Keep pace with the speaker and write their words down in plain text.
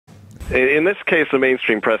In this case, the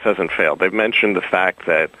mainstream press hasn't failed. They've mentioned the fact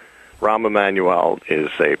that Rahm Emanuel is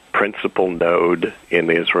a principal node in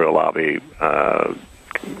the Israel Lobby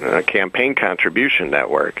campaign contribution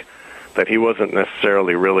network, that he wasn't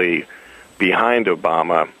necessarily really behind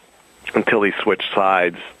Obama until he switched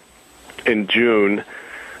sides in June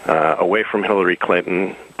away from Hillary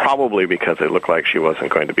Clinton, probably because it looked like she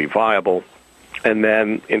wasn't going to be viable, and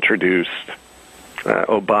then introduced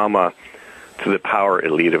Obama to the power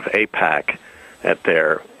elite of AIPAC at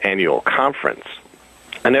their annual conference.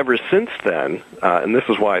 And ever since then, and this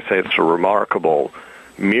is why I say it's a remarkable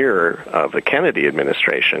mirror of the Kennedy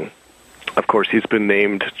administration, of course, he's been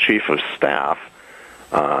named chief of staff.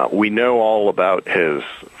 We know all about his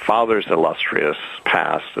father's illustrious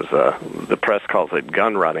past. As the press calls it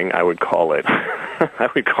gun running, I would call it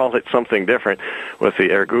something different, with the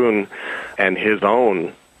Irgun and his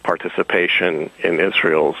own participation in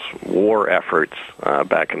Israel's war efforts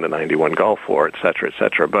back in the 91 Gulf War, et cetera, et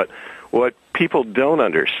cetera. But what people don't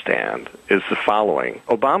understand is the following.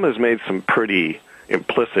 Obama's made some pretty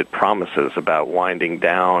implicit promises about winding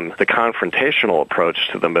down the confrontational approach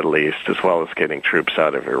to the Middle East, as well as getting troops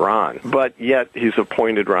out of Iran. But yet he's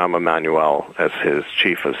appointed Rahm Emanuel as his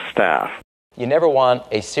chief of staff. You never want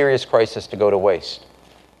a serious crisis to go to waste.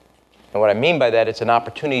 And what I mean by that, it's an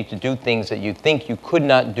opportunity to do things that you think you could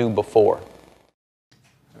not do before.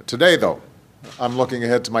 Today, though, I'm looking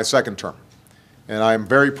ahead to my second term, and I'm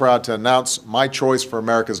very proud to announce my choice for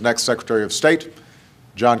America's next Secretary of State,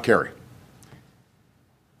 John Kerry.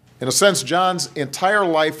 In a sense, John's entire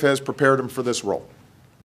life has prepared him for this role.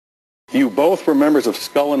 You both were members of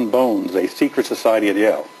Skull and Bones, a secret society at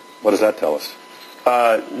Yale. What does that tell us?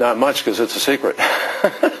 Not much, because it's a secret.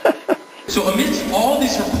 So amidst all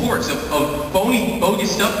these reports of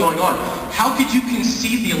bogus stuff going on, how could you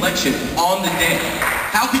concede the election on the day?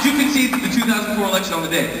 How could you concede the 2004 election on the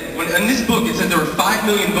day? When in this book it says there were 5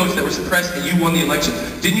 million votes that were suppressed and you won the election.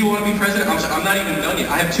 Didn't you want to be president? I'm not even done yet.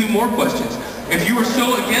 I have 2 more questions. If you were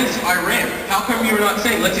so against Iran, how come you were not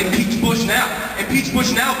saying, let's impeach Bush now? Impeach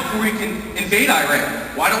Bush now before we can invade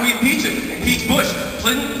Iran. Why don't we impeach him? Impeach Bush.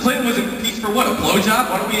 Clinton was impeached for what, a blowjob?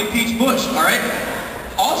 Why don't we impeach Bush, all right?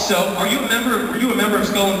 Also, were you a member of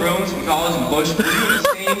Skull and Bones in college and Bush? Were you in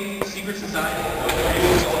the same secret society?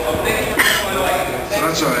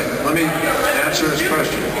 That's all right. Let me answer this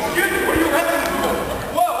question. Excuse me, were you arresting people?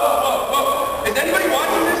 Whoa. Is anybody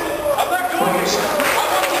watching this? I'm not doing this.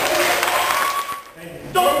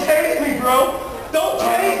 Don't tase me, bro. Don't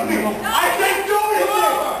tase me. I can't do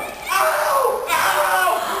anything. Ow!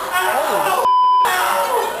 Ow! Ow!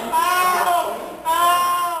 Ow!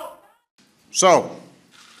 Ow! So,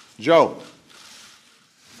 Joe,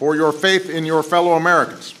 for your faith in your fellow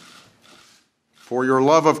Americans, for your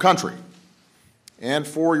love of country, and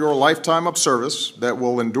for your lifetime of service that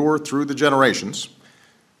will endure through the generations,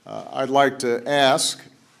 I'd like to ask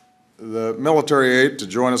the military aide to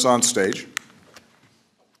join us on stage.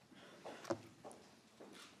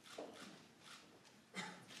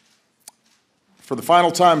 For the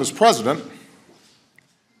final time as president,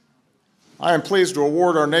 I am pleased to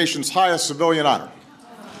award our nation's highest civilian honor,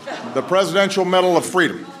 the Presidential Medal of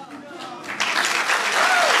Freedom.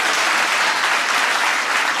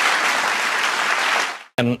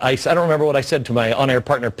 And I don't remember what I said to my on-air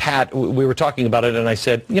partner, Pat. We were talking about it, and I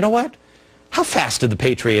said, you know what? How fast did the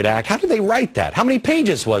Patriot Act, how did they write that? How many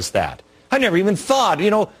pages was that? I never even thought,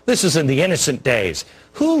 this is in the innocent days.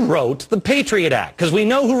 Who wrote the Patriot Act? Because we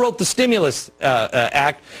know who wrote the Stimulus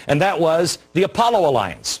Act, and that was the Apollo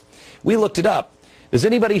Alliance. We looked it up. Does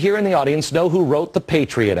anybody here in the audience know who wrote the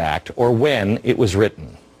Patriot Act or when it was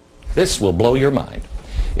written? This will blow your mind.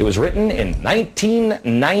 It was written in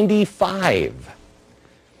 1995.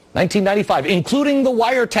 1995, including the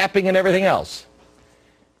wiretapping and everything else.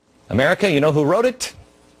 America, you know who wrote it?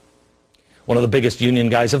 One of the biggest union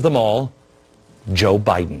guys of them all, Joe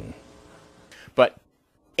Biden. But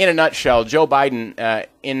in a nutshell, Joe Biden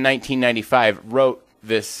in 1995 wrote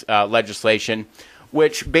this legislation,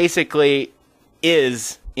 which basically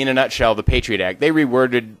is, in a nutshell, the Patriot Act. They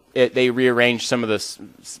reworded it, they rearranged some of the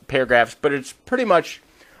paragraphs, but it's pretty much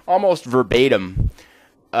almost verbatim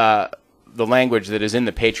the language that is in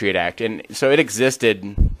the Patriot Act. And so it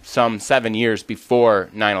existed some 7 years before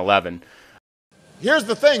 9/11. Here's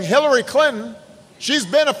the thing, Hillary Clinton, she's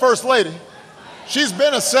been a first lady. She's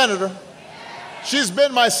been a senator. She's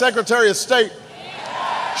been my Secretary of State.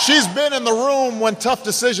 She's been in the room when tough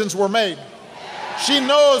decisions were made. She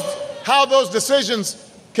knows how those decisions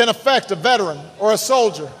can affect a veteran or a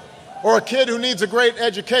soldier or a kid who needs a great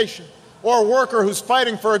education or a worker who's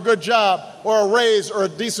fighting for a good job or a raise or a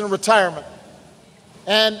decent retirement.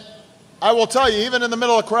 And I will tell you, even in the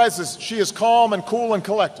middle of crisis, she is calm and cool and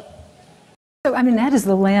collected. So, I mean, that is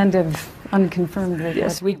the land of unconfirmed.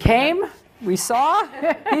 Yes, we came, we saw,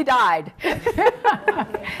 he died.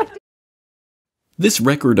 This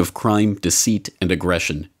record of crime, deceit, and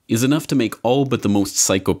aggression is enough to make all but the most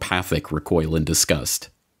psychopathic recoil in disgust.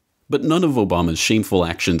 But none of Obama's shameful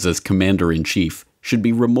actions as commander-in-chief should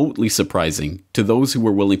be remotely surprising to those who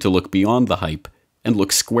were willing to look beyond the hype and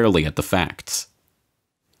look squarely at the facts.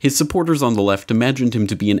 His supporters on the left imagined him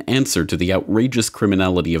to be an answer to the outrageous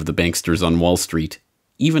criminality of the banksters on Wall Street,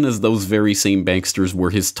 even as those very same banksters were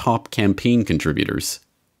his top campaign contributors.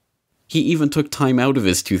 He even took time out of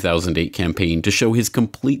his 2008 campaign to show his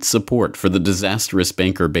complete support for the disastrous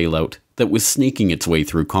banker bailout that was snaking its way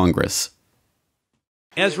through Congress.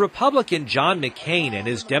 As Republican John McCain and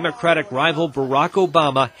his Democratic rival Barack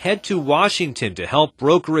Obama head to Washington to help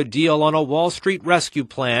broker a deal on a Wall Street rescue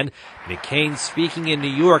plan, McCain, speaking in New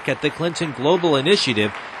York at the Clinton Global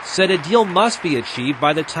Initiative, said a deal must be achieved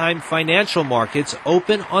by the time financial markets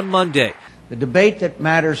open on Monday. The debate that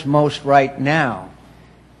matters most right now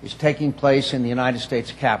is taking place in the United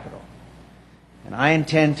States Capitol, and I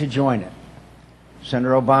intend to join it.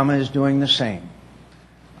 Senator Obama is doing the same.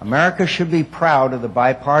 America should be proud of the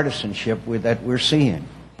bipartisanship that we're seeing.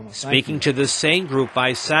 Speaking to the same group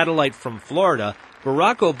by satellite from Florida,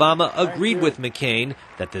 Barack Obama agreed with McCain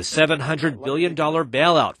that the $700 billion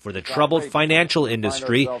bailout for the troubled financial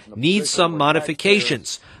industry needs some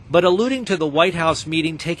modifications. But alluding to the White House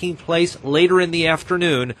meeting taking place later in the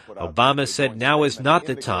afternoon, Obama said now is not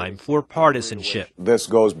the time for partisanship. This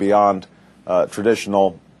goes beyond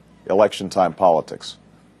traditional election time politics.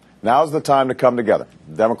 Now is the time to come together,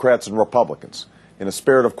 Democrats and Republicans, in a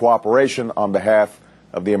spirit of cooperation on behalf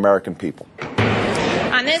of the American people.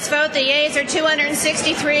 On this vote, the yeas are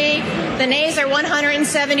 263, the nays are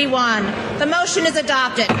 171. The motion is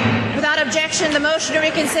adopted. Without objection, the motion to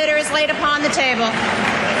reconsider is laid upon the table.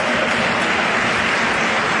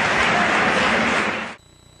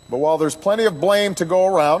 But while there's plenty of blame to go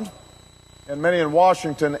around, and many in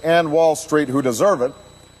Washington and Wall Street who deserve it,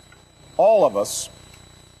 all of us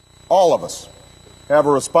have a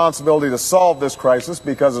responsibility to solve this crisis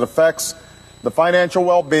because it affects the financial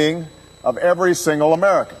well-being of every single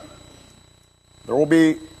American. There will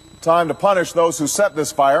be time to punish those who set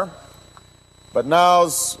this fire, but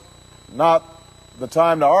now's not the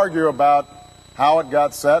time to argue about how it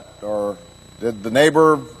got set, or did the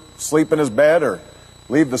neighbor sleep in his bed or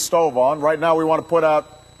leave the stove on. Right now we want to put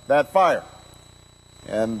out that fire.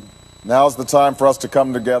 And now's the time for us to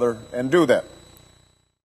come together and do that.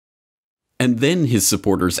 And then his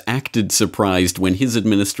supporters acted surprised when his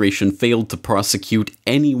administration failed to prosecute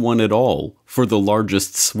anyone at all for the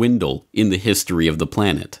largest swindle in the history of the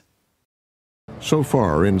planet. So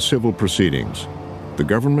far in civil proceedings, the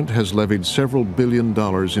government has levied several $1 billion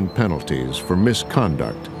in penalties for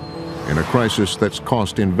misconduct in a crisis that's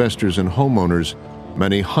cost investors and homeowners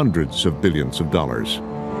many hundreds of billions of dollars.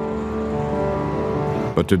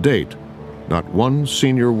 But to date, not one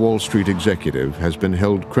senior Wall Street executive has been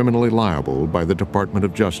held criminally liable by the Department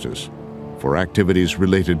of Justice for activities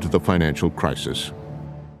related to the financial crisis.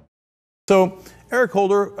 So Eric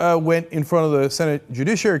Holder went in front of the Senate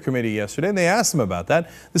Judiciary Committee yesterday, and they asked him about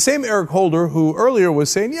that. The same Eric Holder who earlier was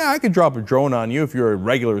saying, yeah, I could drop a drone on you if you're a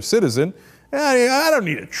regular citizen. I don't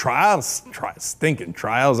need a trial, stinking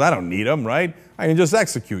trials. I don't need them, right? I can just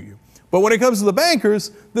execute you. But when it comes to the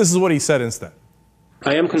bankers, this is what he said instead.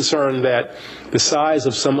 I am concerned that the size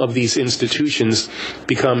of some of these institutions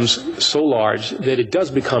becomes so large that it does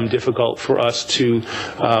become difficult for us to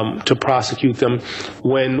prosecute them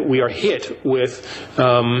when we are hit with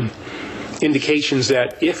indications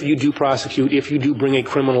that if you do prosecute, if you do bring a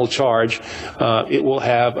criminal charge, it will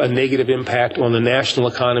have a negative impact on the national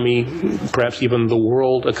economy, perhaps even the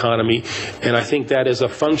world economy. And I think that is a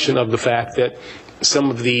function of the fact that some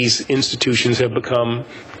of these institutions have become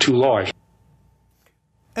too large.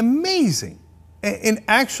 Amazing. In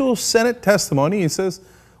actual Senate testimony, he says,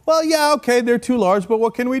 well, yeah, okay, they're too large, but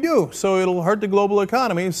what can we do? So it'll hurt the global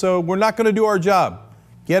economy, so we're not going to do our job.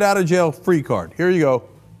 Get out of jail free card. Here you go.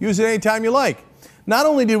 Use it anytime you like. Not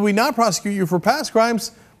only did we not prosecute you for past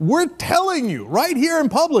crimes, we're telling you right here in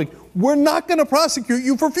public, we're not going to prosecute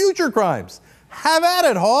you for future crimes. Have at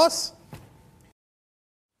it, Hoss.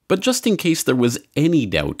 But just in case there was any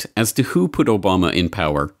doubt as to who put Obama in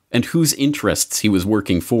power and whose interests he was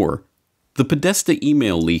working for, the Podesta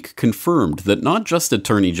email leak confirmed that not just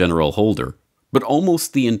Attorney General Holder, but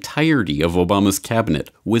almost the entirety of Obama's cabinet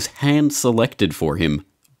was hand-selected for him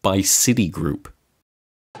by Citigroup.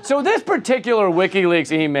 So this particular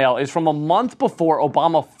WikiLeaks email is from a month before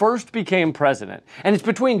Obama first became president. And it's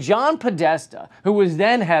between John Podesta, who was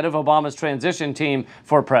then head of Obama's transition team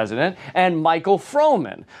for president, and Michael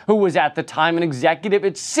Froman, who was at the time an executive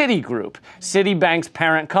at Citigroup, Citibank's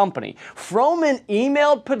parent company. Froman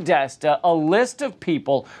emailed Podesta a list of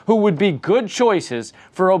people who would be good choices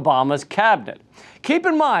for Obama's cabinet. Keep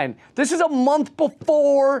in mind, this is a month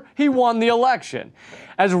before he won the election.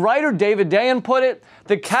 As writer David Dayen put it,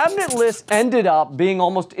 the cabinet list ended up being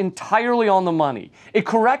almost entirely on the money. It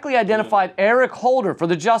correctly identified Eric Holder for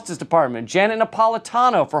the Justice Department, Janet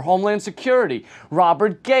Napolitano for Homeland Security,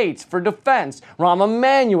 Robert Gates for Defense, Rahm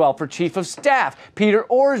Emanuel for Chief of Staff, Peter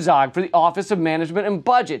Orszag for the Office of Management and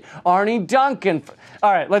Budget, Arnie Duncan for...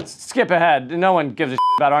 All right, let's skip ahead. No one gives a shit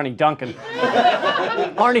about Arnie Duncan.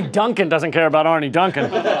 Arnie Duncan doesn't care about Arnie Duncan.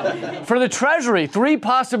 For the Treasury, 3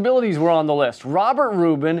 possibilities were on the list: Robert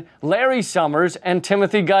Rubin, Larry Summers, and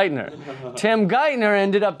Timothy Geithner. Tim Geithner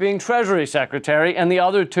ended up being Treasury Secretary, and the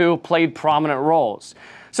other 2 played prominent roles.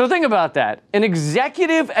 So think about that. An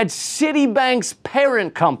executive at Citibank's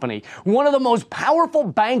parent company, one of the most powerful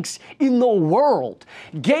banks in the world,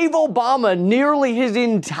 gave Obama nearly his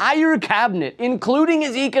entire cabinet, including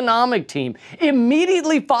his economic team,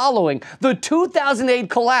 immediately following the 2008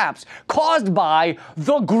 collapse caused by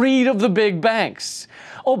the greed of the big banks.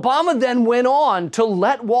 Obama then went on to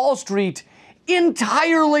let Wall Street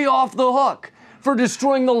entirely off the hook for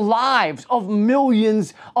destroying the lives of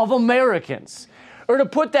millions of Americans. Or to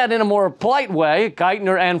put that in a more polite way,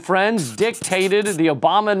 Geithner and friends dictated the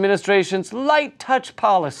Obama administration's light touch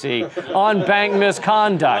policy on bank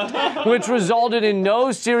misconduct, which resulted in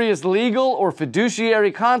no serious legal or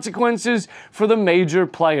fiduciary consequences for the major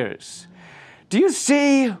players. Do you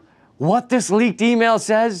see what this leaked email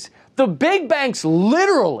says? The big banks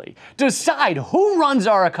literally decide who runs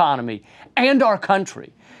our economy and our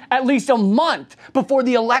country, at least a month before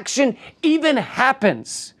the election even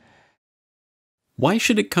happens. Why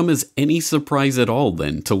should it come as any surprise at all,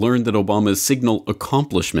 then, to learn that Obama's signal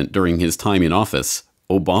accomplishment during his time in office,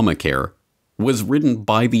 Obamacare, was written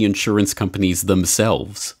by the insurance companies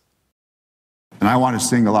themselves? And I want to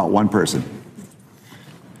single out one person.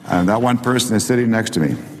 And that one person is sitting next to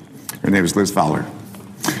me. Her name is Liz Fowler.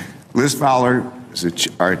 Liz Fowler is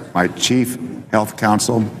my chief health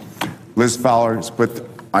counsel. Liz Fowler has put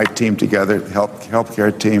my team together, the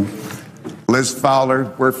healthcare team. Liz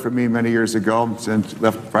Fowler worked for me many years ago, since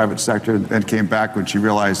left the private sector, and then came back when she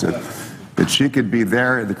realized that she could be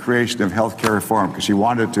there in the creation of healthcare reform, because she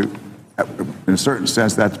wanted to, in a certain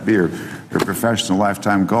sense, that to be her professional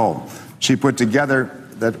lifetime goal. She put together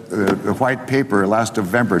the white paper last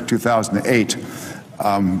November 2008,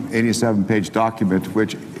 87-page document,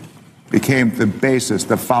 which became the basis,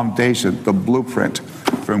 the foundation, the blueprint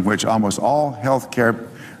from which almost all healthcare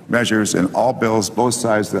measures and all bills, both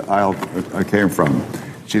sides of the aisle, came from.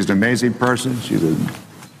 She's an amazing person. She's a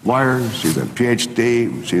lawyer. She's a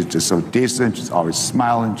PhD. She's just so decent. She's always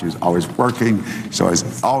smiling. She's always working. She's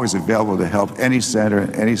always available to help any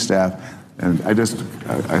senator, any staff. And I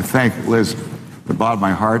thank Liz from the bottom of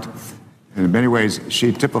my heart. And in many ways,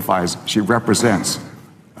 she typifies, she represents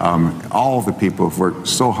all of the people who've worked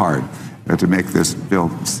so hard to make this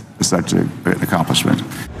bill such an accomplishment.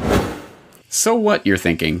 So what, you're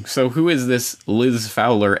thinking? So who is this Liz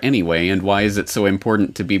Fowler anyway, and why is it so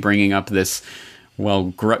important to be bringing up this, well,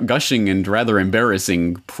 gushing and rather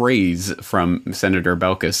embarrassing praise from Senator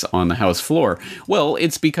Baucus on the House floor? Well,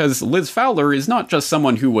 it's because Liz Fowler is not just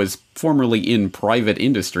someone who was formerly in private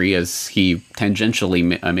industry, as he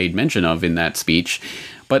tangentially made mention of in that speech,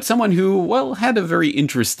 but someone who, well, had a very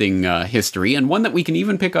interesting history, and one that we can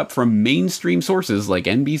even pick up from mainstream sources like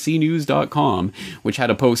NBCnews.com, which had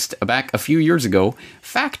a post back a few years ago,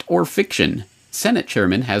 Fact or Fiction? Senate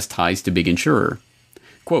Chairman has ties to big insurer.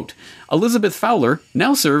 Quote, Elizabeth Fowler,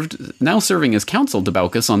 now serving as counsel to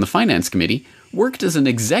Baucus on the Finance Committee, worked as an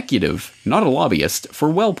executive, not a lobbyist, for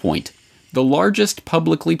WellPoint, the largest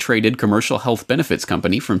publicly traded commercial health benefits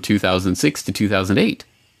company from 2006 to 2008.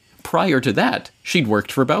 Prior to that, she'd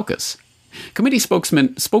worked for Baucus. Committee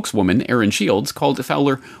spokeswoman Erin Shields called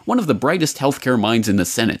Fowler one of the brightest healthcare minds in the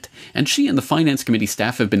Senate, and she and the Finance Committee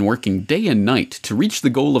staff have been working day and night to reach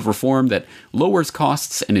the goal of reform that lowers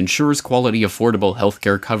costs and ensures quality, affordable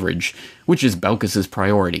healthcare coverage, which is Baucus's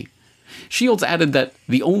priority. Shields added that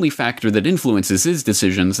the only factor that influences his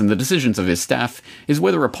decisions and the decisions of his staff is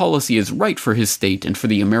whether a policy is right for his state and for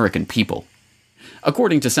the American people.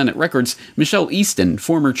 According to Senate records, Michelle Easton,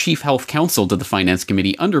 former chief health counsel to the Finance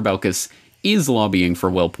Committee under Baucus, is lobbying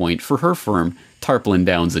for WellPoint for her firm, Tarplin,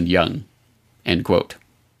 Downs & Young. End quote.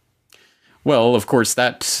 Well, of course,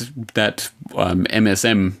 that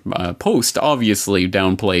MSM post obviously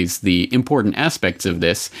downplays the important aspects of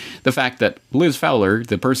this. The fact that Liz Fowler,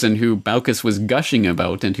 the person who Baucus was gushing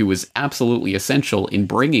about and who was absolutely essential in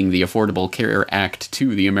bringing the Affordable Care Act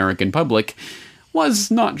to the American public,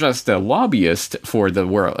 was not just a lobbyist for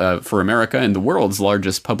for America and the world's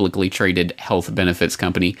largest publicly traded health benefits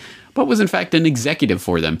company, but was in fact an executive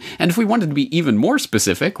for them. And if we wanted to be even more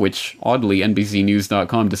specific, which oddly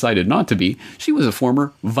NBCNews.com decided not to be, she was a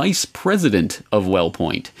former vice president of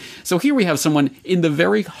WellPoint. So here we have someone in the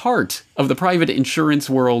very heart of the private insurance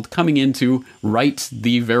world coming in to write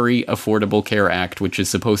the very Affordable Care Act, which is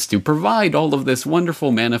supposed to provide all of this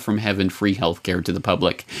wonderful manna from heaven free healthcare to the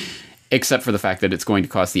public. Except for the fact that it's going to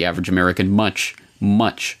cost the average American much,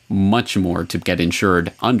 much, much more to get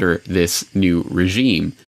insured under this new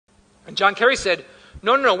regime. And John Kerry said,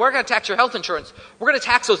 no, we're going to tax your health insurance. We're going to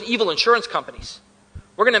tax those evil insurance companies.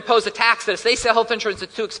 We're going to impose a tax that if they sell health insurance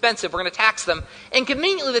that's too expensive, we're going to tax them. And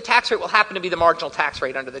conveniently, the tax rate will happen to be the marginal tax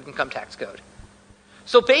rate under the income tax code.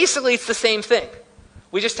 So basically, it's the same thing.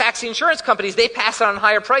 We just tax the insurance companies. They pass it on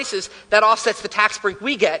higher prices. That offsets the tax break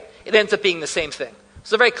we get. It ends up being the same thing.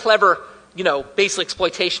 It's a very clever, basic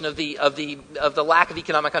exploitation of the lack of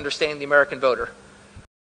economic understanding of the American voter.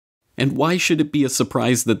 And why should it be a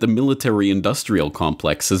surprise that the military-industrial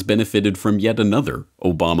complex has benefited from yet another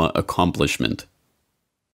Obama accomplishment?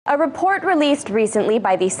 A report released recently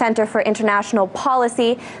by the Center for International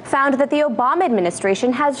Policy found that the Obama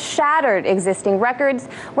administration has shattered existing records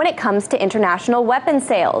when it comes to international weapons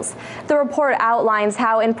sales. The report outlines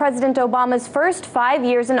how in President Obama's first 5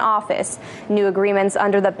 years in office, new agreements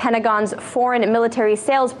under the Pentagon's Foreign Military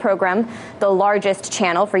Sales Program, the largest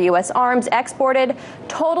channel for U.S. arms exported,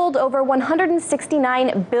 totaled over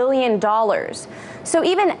 $169 billion. So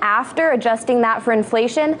even after adjusting that for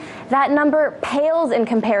inflation, that number pales in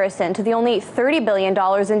comparison to the only $30 billion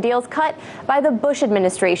in deals cut by the Bush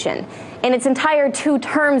administration in its entire 2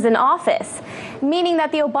 terms in office, meaning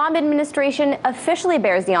that the Obama administration officially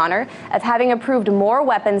bears the honor of having approved more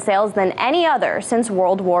weapons sales than any other since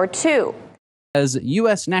World War II. As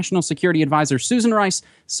U.S. National Security Advisor Susan Rice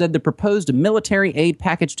said, the proposed military aid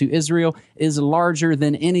package to Israel is larger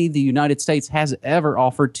than any the United States has ever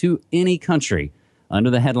offered to any country. Under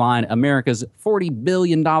the headline, America's $40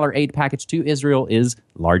 billion aid package to Israel is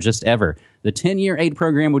largest ever. The 10-year aid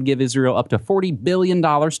program would give Israel up to $40 billion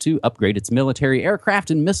to upgrade its military aircraft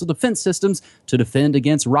and missile defense systems to defend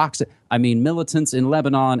against militants in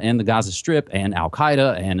Lebanon and the Gaza Strip and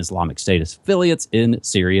Al-Qaeda and Islamic State affiliates in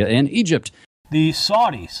Syria and Egypt. The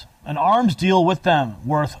Saudis, an arms deal with them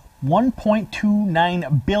worth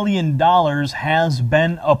 $1.29 billion has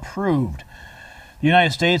been approved. The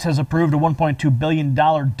United States has approved a $1.2 billion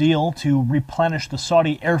deal to replenish the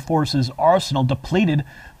Saudi Air Force's arsenal depleted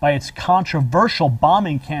by its controversial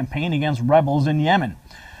bombing campaign against rebels in Yemen.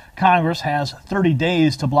 Congress has 30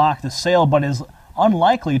 days to block the sale, but is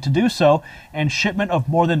unlikely to do so, and shipment of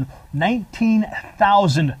more than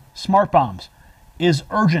 19,000 smart bombs is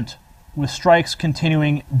urgent, with strikes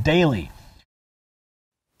continuing daily.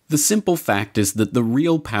 The simple fact is that the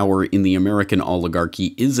real power in the American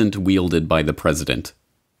oligarchy isn't wielded by the president.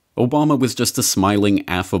 Obama was just a smiling,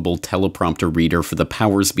 affable teleprompter reader for the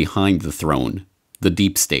powers behind the throne, the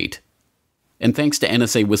deep state. And thanks to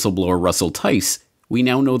NSA whistleblower Russell Tice, we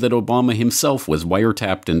now know that Obama himself was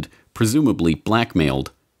wiretapped and presumably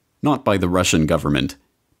blackmailed, not by the Russian government,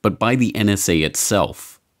 but by the NSA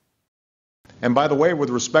itself. And by the way, with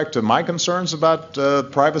respect to my concerns about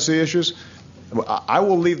privacy issues, I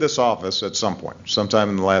will leave this office at some point, sometime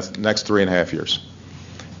in the next 3.5 years.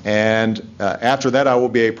 And after that, I will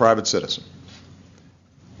be a private citizen.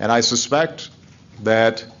 And I suspect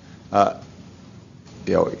that, on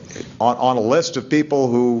a list of people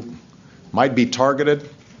who might be targeted,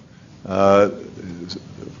 so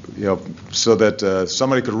that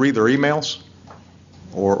somebody could read their emails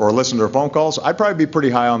or listen to their phone calls, I'd probably be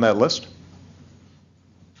pretty high on that list.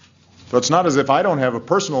 So it's not as if I don't have a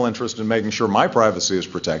personal interest in making sure my privacy is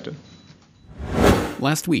protected.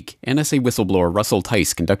 Last week, NSA whistleblower Russell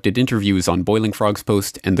Tice conducted interviews on Boiling Frog's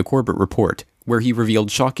Post and The Corbett Report, where he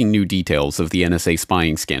revealed shocking new details of the NSA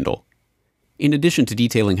spying scandal. In addition to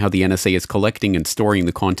detailing how the NSA is collecting and storing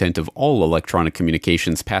the content of all electronic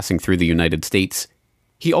communications passing through the United States,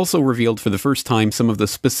 he also revealed for the first time some of the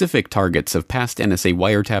specific targets of past NSA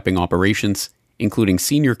wiretapping operations, including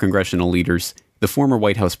senior congressional leaders, the former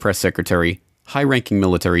White House press secretary, high-ranking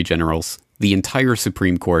military generals, the entire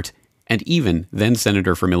Supreme Court, and even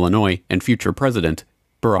then-Senator from Illinois and future President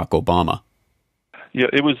Barack Obama. Yeah,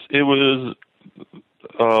 it was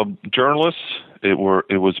journalists It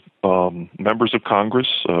was members of Congress,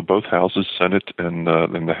 both houses, Senate and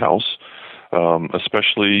the House,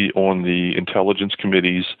 especially on the intelligence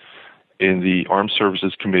committees, in the armed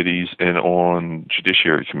services committees, and on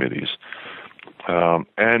judiciary committees,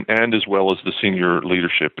 and as well as the senior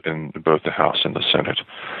leadership in both the House and the Senate.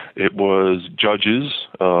 It was judges,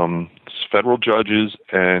 federal judges,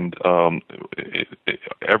 and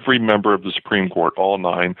every member of the Supreme Court, all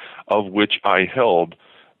 9, of which I held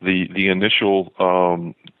the initial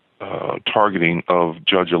targeting of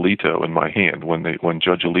Judge Alito in my hand when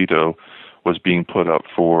Judge Alito was being put up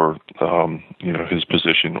for his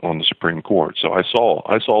position on the Supreme Court. So I saw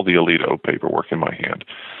the Alito paperwork in my hand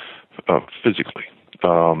physically.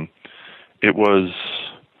 It was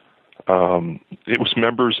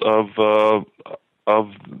members of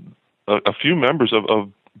a few members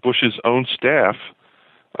of Bush's own staff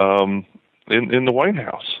in the White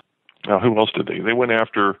House. Who else did they? They went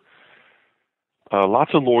after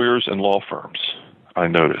lots of lawyers and law firms, I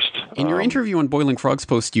noticed. In your interview on Boiling Frogs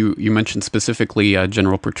Post, you mentioned specifically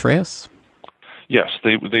General Petraeus? Yes,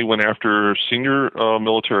 they went after senior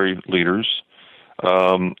military leaders.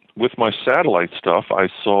 With my satellite stuff, I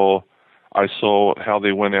saw how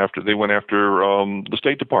they went after the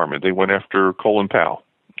State Department. They went after Colin Powell,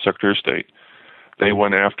 Secretary of State. They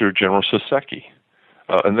went after General Saseki.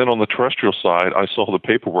 And then on the terrestrial side, I saw the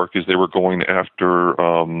paperwork as they were going after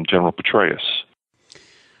General Petraeus.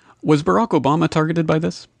 Was Barack Obama targeted by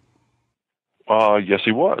this? Yes,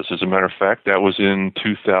 he was. As a matter of fact, that was in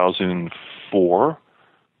 2004,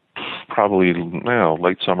 probably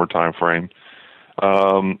late summer time frame.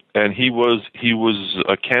 And he was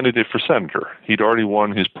a candidate for senator. He'd already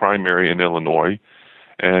won his primary in Illinois,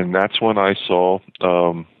 and that's when I saw,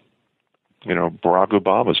 Barack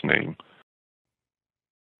Obama's name.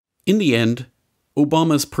 In the end,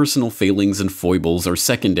 Obama's personal failings and foibles are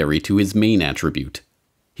secondary to his main attribute,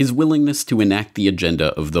 his willingness to enact the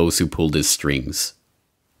agenda of those who pulled his strings.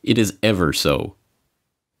 It is ever so.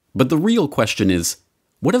 But the real question is,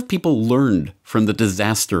 what have people learned from the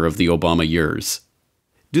disaster of the Obama years?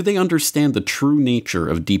 Do they understand the true nature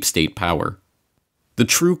of deep state power? The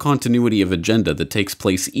true continuity of agenda that takes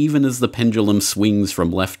place even as the pendulum swings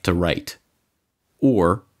from left to right?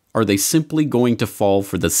 Or are they simply going to fall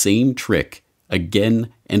for the same trick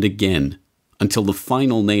again and again until the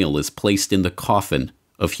final nail is placed in the coffin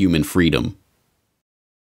of human freedom?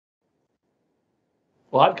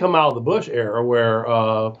 Well, I'd come out of the Bush era where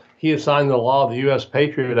he had signed the law, the U.S.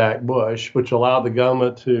 Patriot Act Bush, which allowed the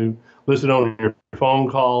government to listen on your phone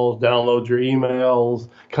calls, download your emails,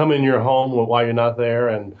 come in your home while you're not there,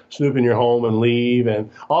 and snoop in your home and leave, and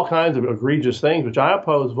all kinds of egregious things, which I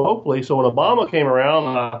opposed vocally. So when Obama came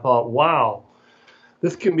around, I thought, wow,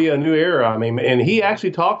 this can be a new era. I mean, and he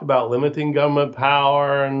actually talked about limiting government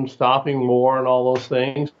power and stopping war and all those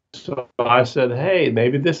things. So I said, hey,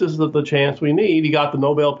 maybe this is the chance we need. He got the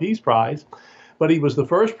Nobel Peace Prize, but he was the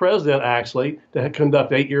first president, actually, to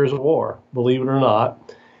conduct 8 years of war, believe it or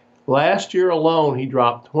not. Last year alone, he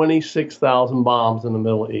dropped 26,000 bombs in the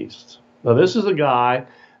Middle East. Now, this is a guy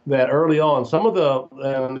that early on,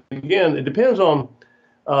 and again, it depends on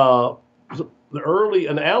the early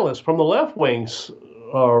analysts from the left wings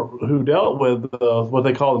who dealt with what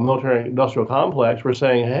they call the military-industrial complex were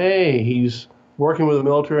saying, hey, he's working with the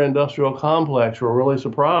military-industrial complex. We're really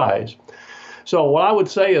surprised. So what I would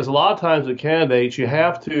say is a lot of times with candidates, you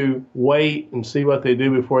have to wait and see what they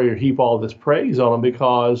do before you heap all this praise on them,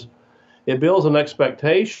 because it builds an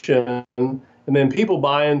expectation, and then people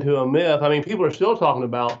buy into a myth. I mean, people are still talking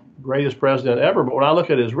about greatest president ever, but when I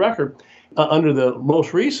look at his record, under the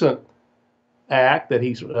most recent act that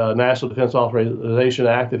he's National Defense Authorization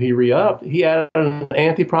Act that he re-upped, he added an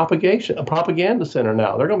a propaganda center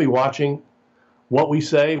now. They're going to be watching what we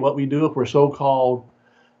say, what we do if we're so-called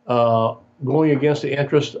going against the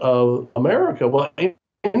interest of America. Well,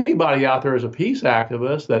 anybody out there as a peace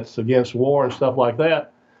activist that's against war and stuff like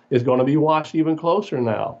that is going to be watched even closer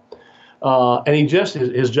now. And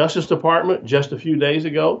his Justice Department just a few days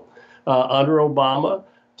ago, under Obama,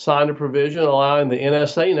 signed a provision allowing the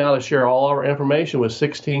NSA now to share all our information with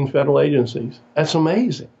 16 federal agencies. That's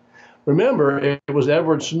amazing. Remember, it was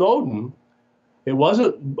Edward Snowden. It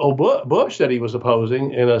wasn't Bush that he was opposing,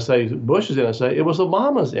 Bush's NSA. It was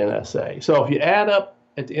Obama's NSA. So if you add up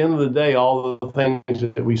at the end of the day all the things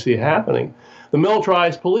that we see happening, the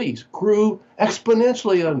militarized police grew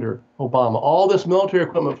exponentially under Obama. All this military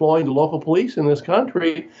equipment flowing to local police in this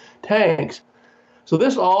country, tanks. So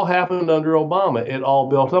this all happened under Obama. It all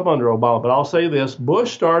built up under Obama. But I'll say this,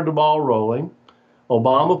 Bush started the ball rolling.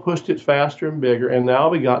 Obama pushed it faster and bigger, and now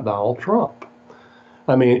we got Donald Trump.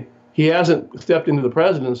 I mean, He hasn't stepped into the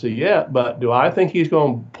presidency yet, but do I think he's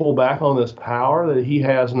going to pull back on this power that he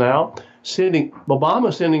has now?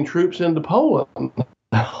 Obama sending troops into Poland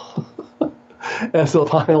as the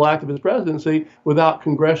final act of his presidency without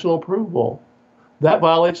congressional approval. That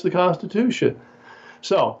violates the Constitution.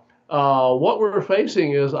 So what we're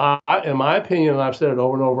facing is, in my opinion, and I've said it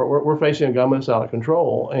over and over, we're facing a government that's out of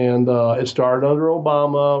control. And it started under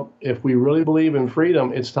Obama. If we really believe in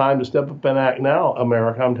freedom, it's time to step up and act now,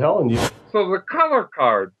 America, I'm telling you. So the color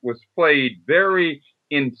card was played very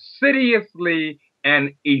insidiously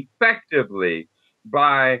and effectively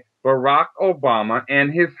by Barack Obama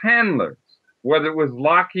and his handlers, whether it was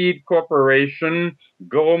Lockheed Corporation,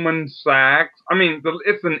 Goldman Sachs. I mean,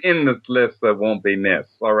 it's an endless list that won't be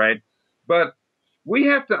missed, all right? But we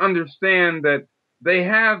have to understand that they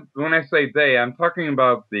have, when I say they, I'm talking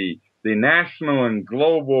about the national and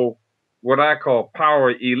global, what I call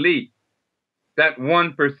power elite, that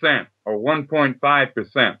 1% or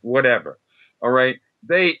 1.5%, whatever, all right?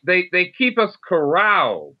 They keep us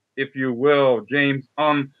corralled, if you will, James,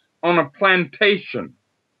 on a plantation.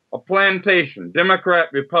 A plantation, Democrat,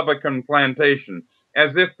 Republican plantation,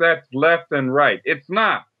 as if that's left and right. It's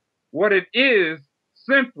not. What it is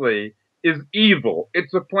simply is evil.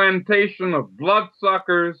 It's a plantation of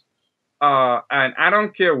bloodsuckers, and I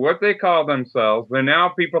don't care what they call themselves. They're now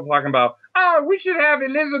people talking about, oh, we should have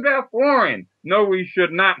Elizabeth Warren. No, we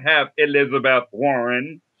should not have Elizabeth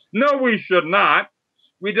Warren. No, we should not.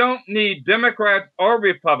 We don't need Democrats or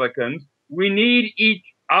Republicans. We need each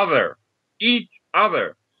other. Each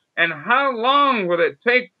other. And how long will it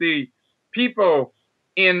take the people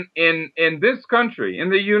in this country, in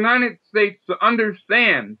the United States, to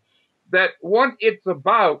understand that what it's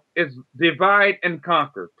about is divide and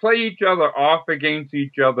conquer, play each other off against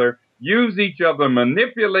each other, use each other,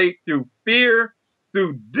 manipulate through fear,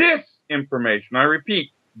 through disinformation. I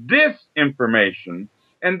repeat, disinformation,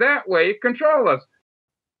 and that way control us.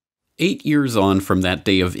 8 years on from that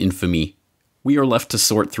day of infamy, we are left to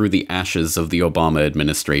sort through the ashes of the Obama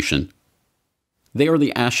administration. They are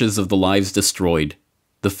the ashes of the lives destroyed,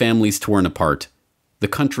 the families torn apart, the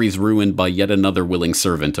countries ruined by yet another willing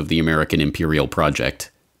servant of the American imperial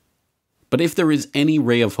project. But if there is any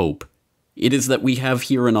ray of hope, it is that we have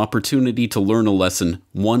here an opportunity to learn a lesson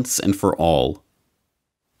once and for all.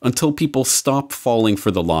 Until people stop falling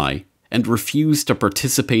for the lie and refuse to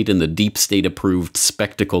participate in the deep state-approved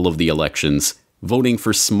spectacle of the elections, voting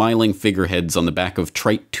for smiling figureheads on the back of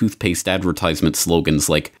trite toothpaste advertisement slogans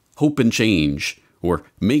like "Hope and Change" or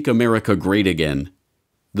 "Make America Great Again,"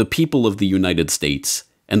 the people of the United States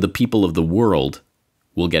and the people of the world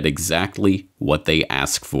will get exactly what they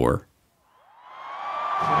ask for.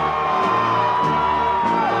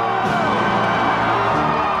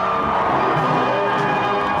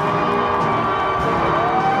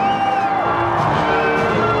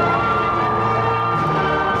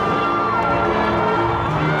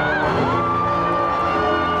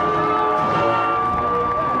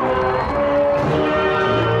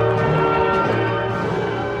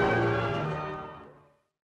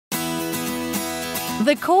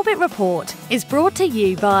 The Corbett Report is brought to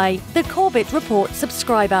you by the Corbett Report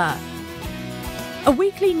subscriber, a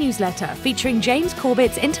weekly newsletter featuring James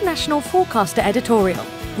Corbett's International Forecaster editorial,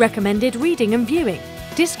 recommended reading and viewing,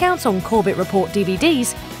 discounts on Corbett Report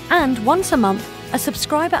DVDs, and once a month, a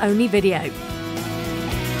subscriber-only video.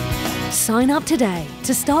 Sign up today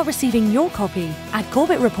to start receiving your copy at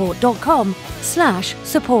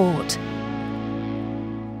corbettreport.com/support.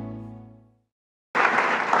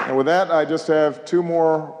 And with that, I just have two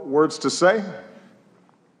more words to say.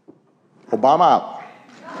 Obama out.